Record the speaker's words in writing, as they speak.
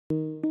I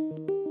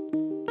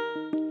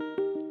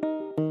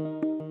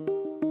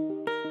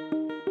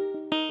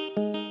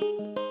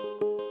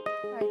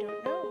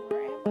don't know.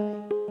 Where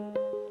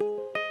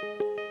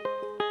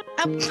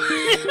am I?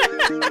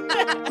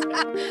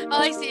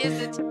 All I see is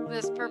the tip of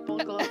this purple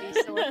glowy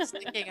sword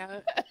sticking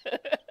out.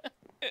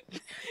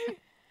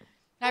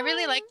 I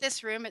really like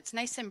this room. It's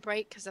nice and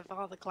bright because of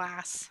all the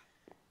glass.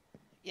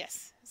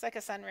 Yes, it's like a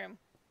sunroom.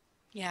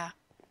 Yeah.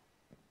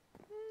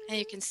 And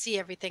you can see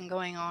everything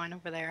going on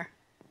over there.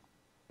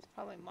 It's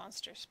probably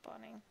monster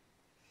spawning.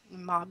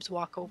 Mobs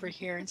walk over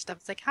here and stuff.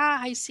 It's like, ha,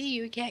 I see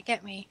you. You can't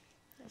get me.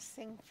 This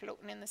thing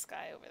floating in the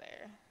sky over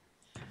there.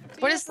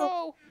 What is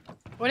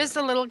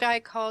the little guy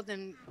called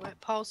and what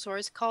Paul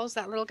Soares calls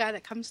that little guy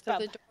that comes through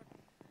the door?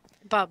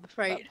 Bub,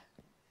 right. Bub.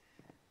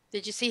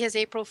 Did you see his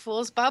April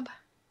Fool's Bub?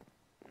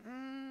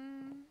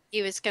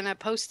 He was going to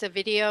post a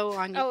video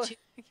on YouTube.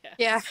 Yes.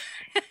 Yeah.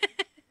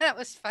 That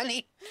was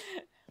funny.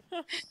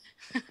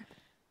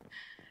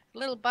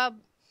 Little Bub.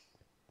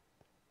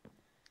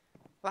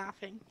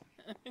 Laughing.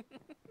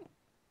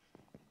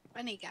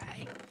 Funny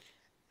guy.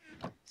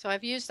 So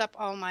I've used up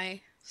all my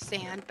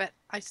sand, but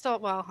I still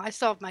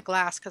have my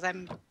glass because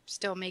I'm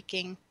still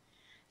making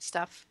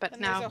stuff. But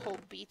and now there's a whole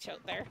beach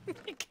out there.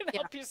 You can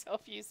help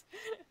yourself use.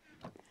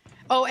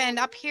 Oh, and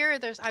up here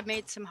I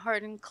made some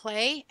hardened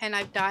clay and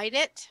I've dyed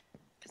it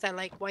because I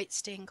like white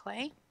stained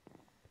clay.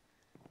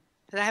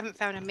 Because I haven't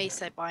found a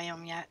mesa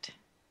biome yet.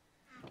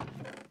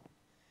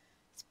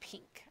 It's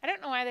pink. I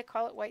don't know why they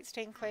call it white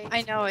stained clay.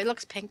 I know it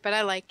looks pink, but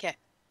I like it.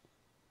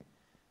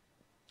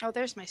 Oh,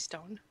 there's my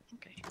stone.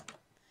 Okay.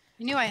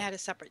 I knew I had a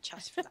separate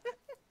chest for that.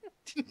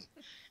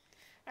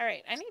 All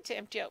right, I need to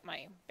empty out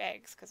my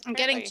bags because I'm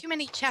getting too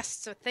many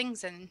chests with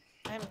things in.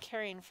 I'm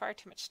carrying far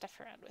too much stuff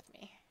around with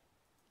me.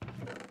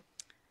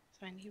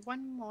 So I need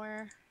one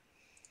more.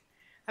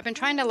 I've been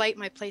trying to light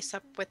my place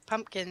up with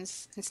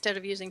pumpkins instead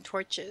of using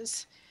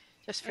torches,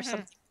 just for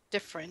something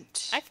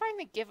different. I find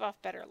they give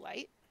off better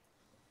light.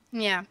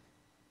 Yeah.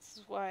 This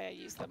is why I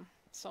use them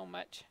so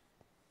much.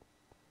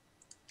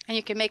 And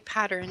you can make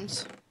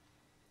patterns.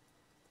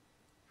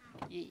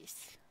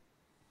 Yes.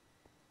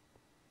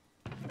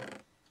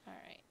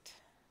 Alright.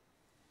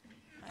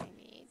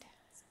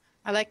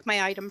 I like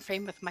my item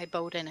frame with my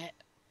boat in it.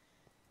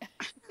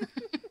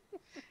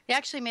 They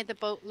actually made the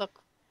boat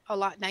look a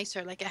lot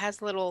nicer. Like it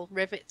has little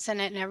rivets in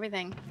it and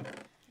everything.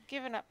 I've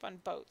given up on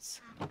boats.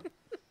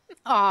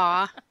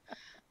 Aw.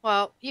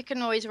 Well, you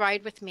can always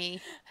ride with me.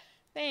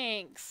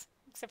 Thanks.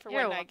 Except for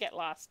when I get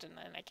lost and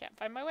then I can't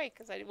find my way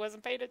because I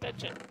wasn't paying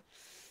attention.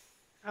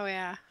 Oh,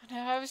 yeah. No,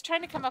 I was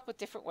trying to come up with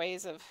different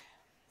ways of...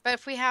 But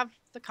if we have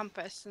the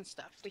compass and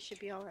stuff, we should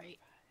be all right.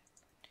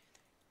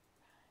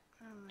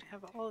 Oh, I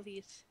have all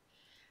these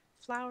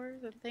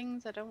flowers and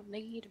things I don't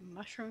need, and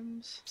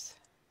mushrooms.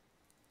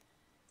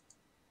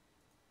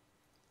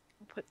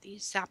 I'll put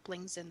these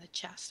saplings in the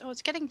chest. Oh,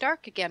 it's getting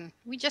dark again.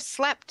 We just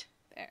slept.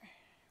 There.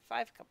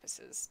 5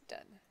 compasses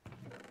done.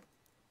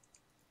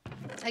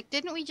 Like,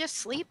 didn't we just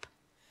sleep?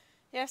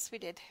 Yes, we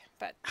did.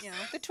 But, you know,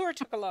 the tour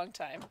took a long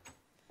time.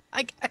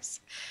 I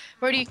guess.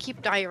 Where do you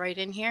keep dye? Right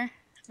in here?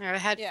 I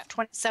had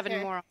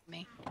 27 more on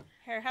me.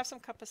 Here, have some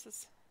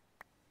compasses.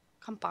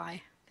 Come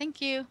by.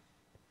 Thank you.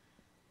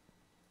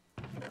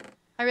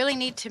 I really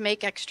need to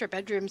make extra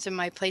bedrooms in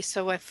my place,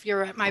 so if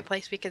you're at my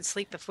place, we can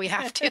sleep if we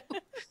have to.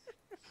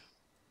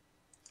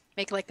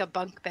 Make like a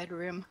bunk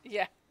bedroom.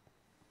 Yeah.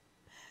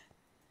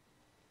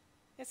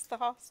 It's the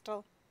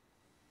hostel.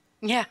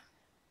 Yeah.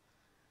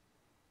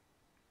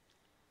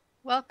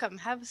 Welcome.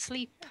 Have a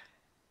sleep.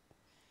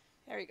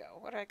 There we go.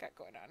 What do I got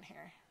going on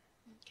here?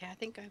 Okay, I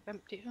think I've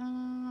emptied.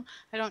 I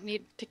don't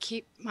need to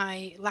keep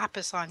my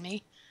lapis on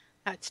me.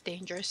 That's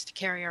dangerous to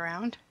carry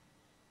around.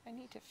 I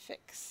need to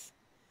fix.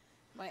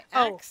 My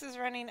axe is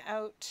running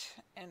out,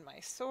 and my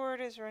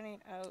sword is running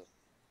out.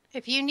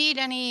 If you need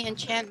any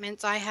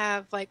enchantments, I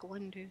have like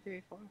 1, 2,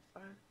 3, 4,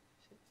 5,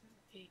 6,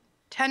 7, 8,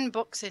 10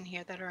 books in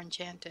here that are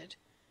enchanted.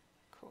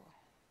 Cool.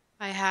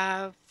 I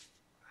have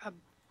a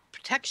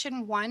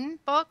Protection 1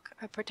 book,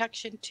 a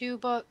Protection 2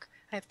 book.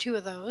 I have 2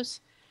 of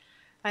those.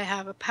 I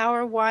have a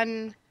Power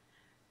 1,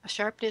 a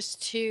Sharpness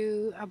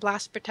 2, a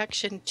Blast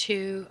Protection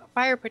 2, a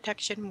Fire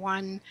Protection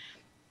 1,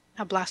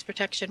 a Blast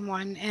Protection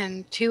 1,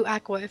 and 2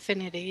 Aqua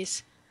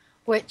Affinities,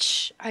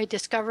 which I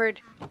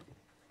discovered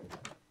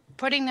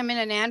putting them in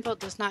an anvil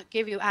does not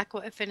give you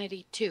Aqua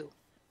Affinity 2.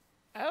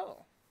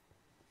 Oh.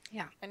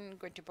 Yeah. I'm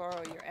going to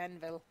borrow your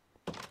anvil.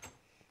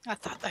 I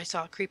thought I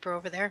saw a creeper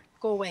over there.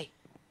 Go away.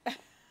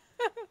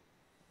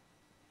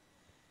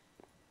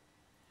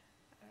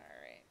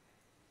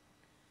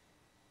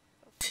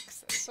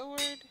 Fix the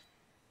sword.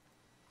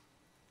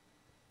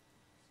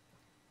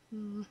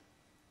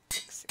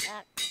 Fix the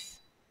axe.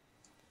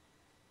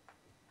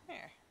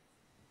 There.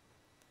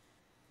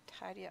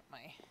 Tidy up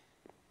my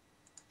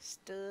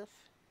stuff.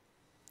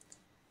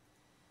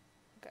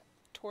 Got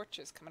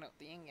torches coming out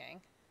the yin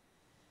yang.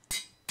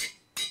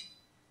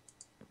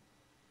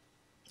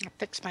 I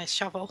fixed my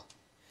shovel.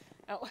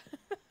 Oh.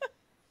 I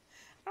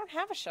don't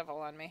have a shovel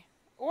on me.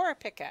 Or a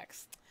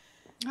pickaxe.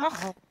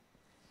 Oh.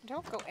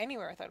 Don't go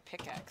anywhere without a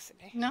pickaxe,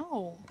 Cindy.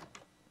 No.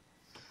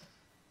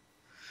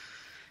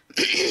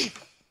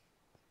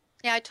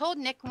 Yeah, I told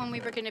Nick when we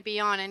were going to be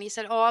on, and he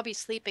said, "Oh, I'll be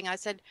sleeping." I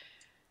said,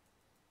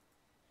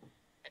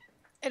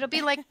 "It'll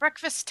be like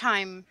breakfast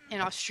time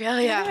in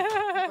Australia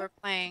when we're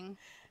playing."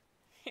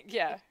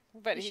 Yeah,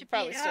 but You he'd should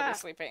probably be still be up.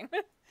 sleeping.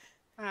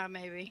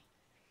 Maybe.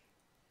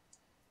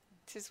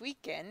 It's his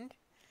weekend.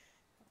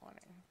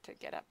 Wanting to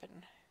get up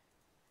and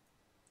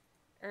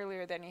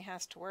earlier than he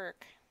has to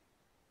work.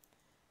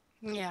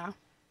 Yeah.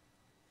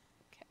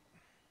 Okay,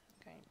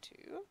 I'm going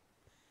to.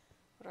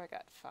 What do I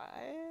got? 5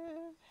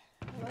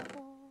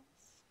 levels.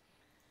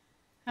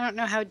 I don't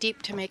know how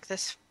deep to make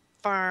this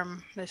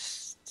farm,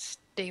 this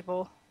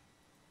stable.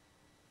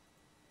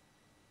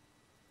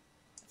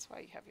 That's why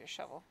you have your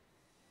shovel.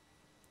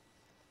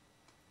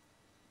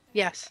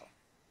 Yes.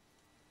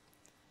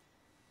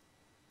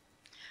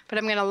 But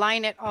I'm going to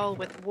line it all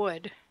with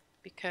wood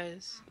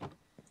because...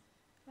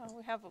 Oh,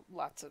 we have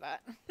lots of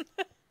that.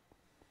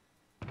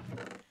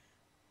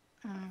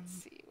 Let's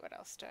see, what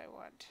else do I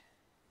want?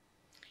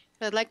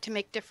 I'd like to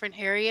make different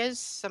areas,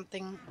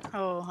 something...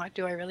 Oh,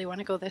 do I really want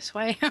to go this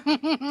way?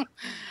 But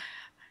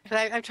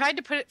I've tried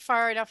to put it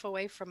far enough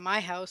away from my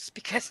house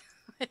because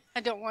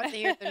I don't want to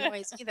hear the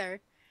noise either.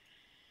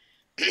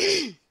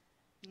 Am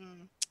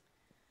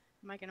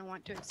I going to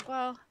want to as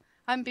well?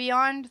 I'm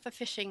beyond the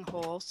fishing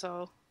hole,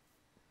 so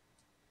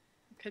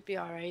it could be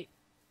all right.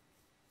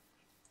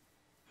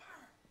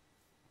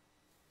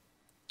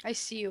 I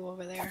see you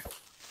over there.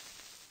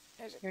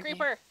 There's a Your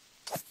creeper.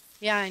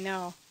 Yeah, I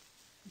know.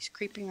 He's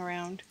creeping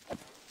around.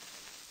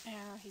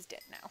 Yeah, he's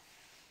dead now.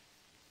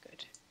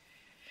 Good.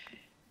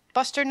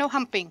 Buster, no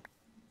humping.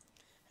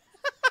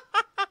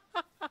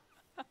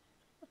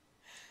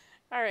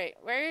 All right,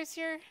 where's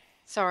your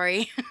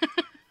Sorry.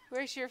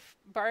 where's your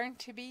barn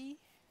to be?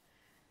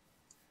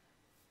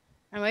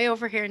 I'm way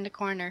over here in the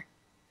corner.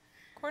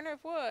 Corner of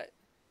what?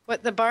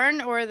 What, the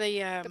barn or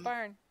the... The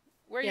barn.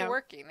 Where are yeah. you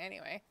working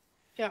anyway?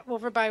 Yeah,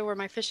 over by where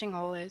my fishing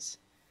hole is.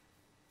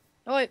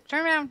 Oh, wait,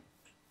 turn around.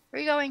 Where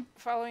are you going?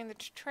 Following the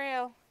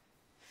trail.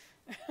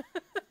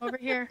 Over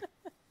here.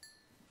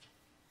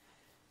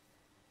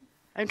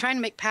 I'm trying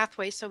to make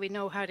pathways so we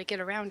know how to get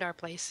around our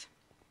place.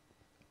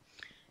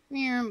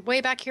 You're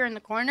way back here in the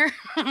corner.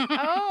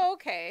 Oh,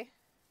 okay.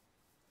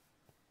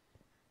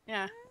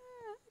 Yeah.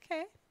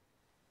 Okay.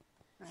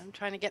 I'm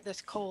trying to get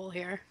this coal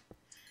here.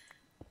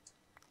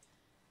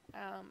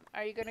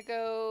 Are you going to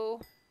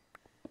go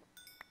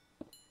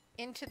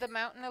into the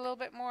mountain a little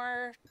bit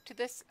more to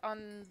this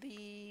on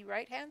the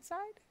right-hand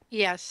side?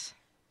 Yes.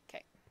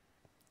 Okay.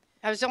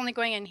 I was only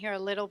going in here a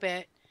little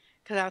bit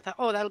because I thought,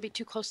 oh, that'll be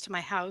too close to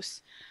my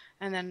house.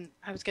 And then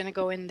I was going to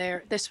go in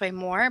there this way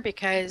more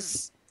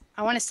because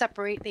I want to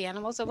separate the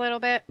animals a little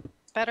bit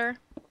better.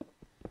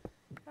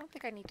 I don't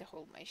think I need to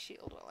hold my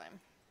shield while I'm...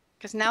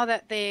 Because now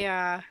that they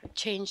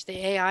changed the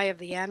AI of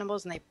the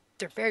animals and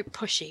they're very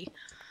pushy.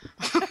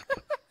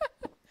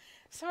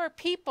 So are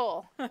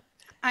people.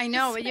 I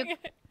know.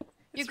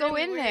 You go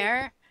really in weird.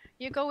 there.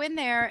 You go in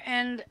there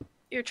and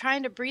you're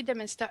trying to breed them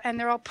and stuff, and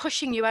they're all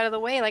pushing you out of the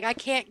way. Like, I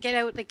can't get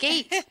out the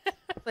gate.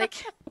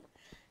 Like,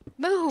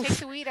 move. Take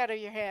the weed out of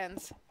your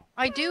hands.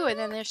 I do, and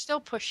then they're still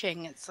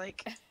pushing. It's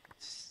like,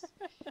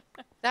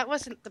 that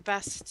wasn't the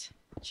best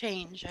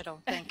change, I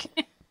don't think.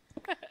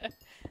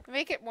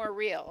 Make it more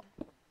real.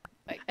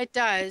 Like, It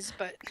does,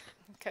 but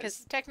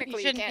because technically you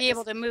shouldn't can't be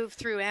able just to move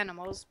through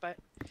animals, but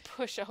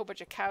push a whole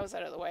bunch of cows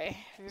out of the way.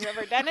 Have you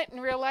ever done it in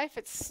real life?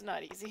 It's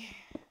not easy.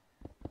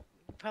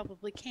 you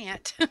probably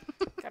can't.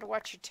 Gotta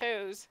watch your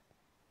toes.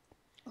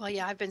 Well,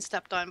 yeah, I've been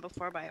stepped on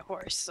before by a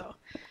horse, so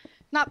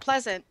not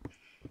pleasant.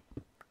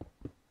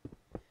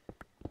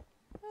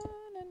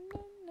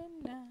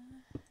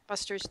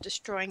 Buster's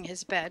destroying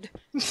his bed.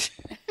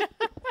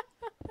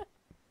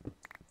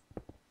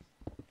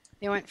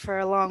 They went for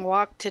a long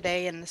walk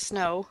today in the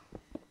snow.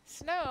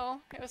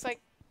 Snow? It was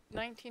like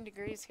 19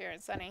 degrees here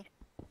and sunny.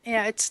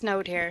 Yeah, it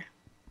snowed here.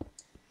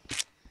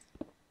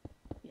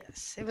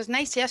 Yes, it was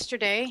nice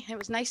yesterday. It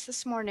was nice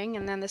this morning,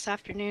 and then this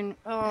afternoon,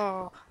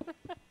 oh.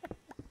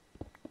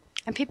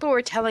 And people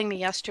were telling me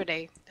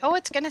yesterday, oh,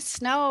 it's going to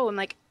snow. I'm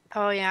like,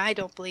 oh, yeah, I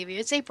don't believe you.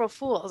 It's April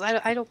Fool's.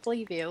 I don't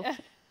believe you.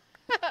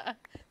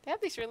 They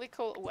have these really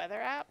cool weather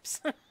apps.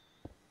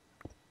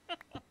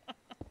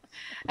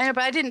 I know,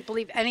 but I didn't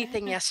believe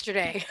anything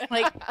yesterday.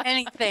 Like,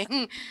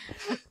 anything.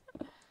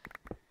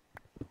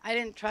 I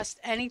didn't trust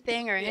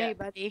anything or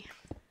anybody.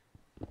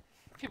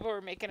 People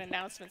were making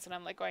announcements, and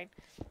I'm like going,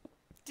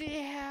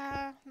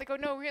 yeah. They go,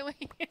 no, really?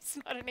 It's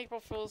not an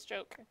April Fool's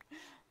joke.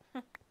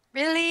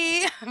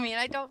 Really? I mean,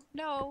 I don't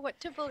know what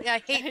to believe. I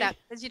hate that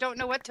because you don't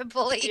know what to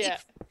believe. Yeah.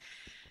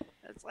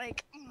 It's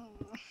like,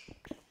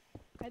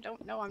 I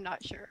don't know. I'm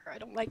not sure. I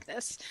don't like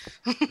this.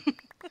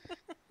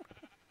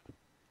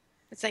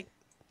 It's like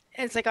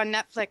on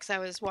Netflix. I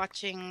was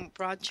watching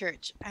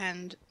Broadchurch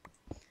and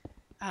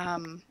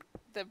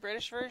The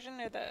British version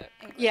or the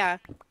English? yeah.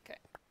 Okay.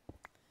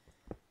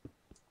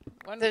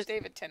 One was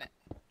David Tennant.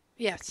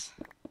 Yes.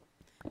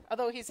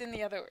 Although he's in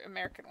the other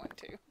American one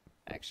too,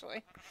 actually.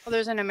 actually. Oh,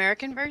 there's an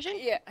American version?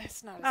 Yeah,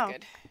 it's not as Oh.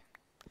 good.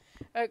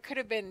 It could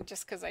have been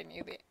just because I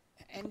knew the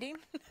ending.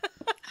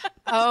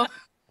 Oh,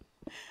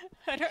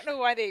 I don't know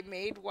why they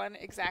made one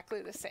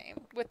exactly the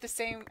same with the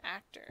same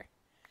actor.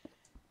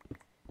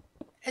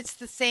 it's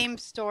the same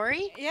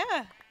story,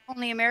 Yeah,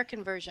 only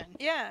American version.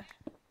 yeah.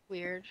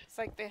 Weird. It's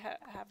like they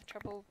have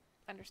trouble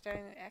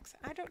understanding the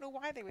accent. I don't know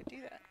why they would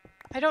do that.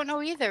 I don't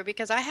know either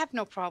because I have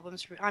no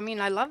problems. I mean,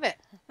 I love it.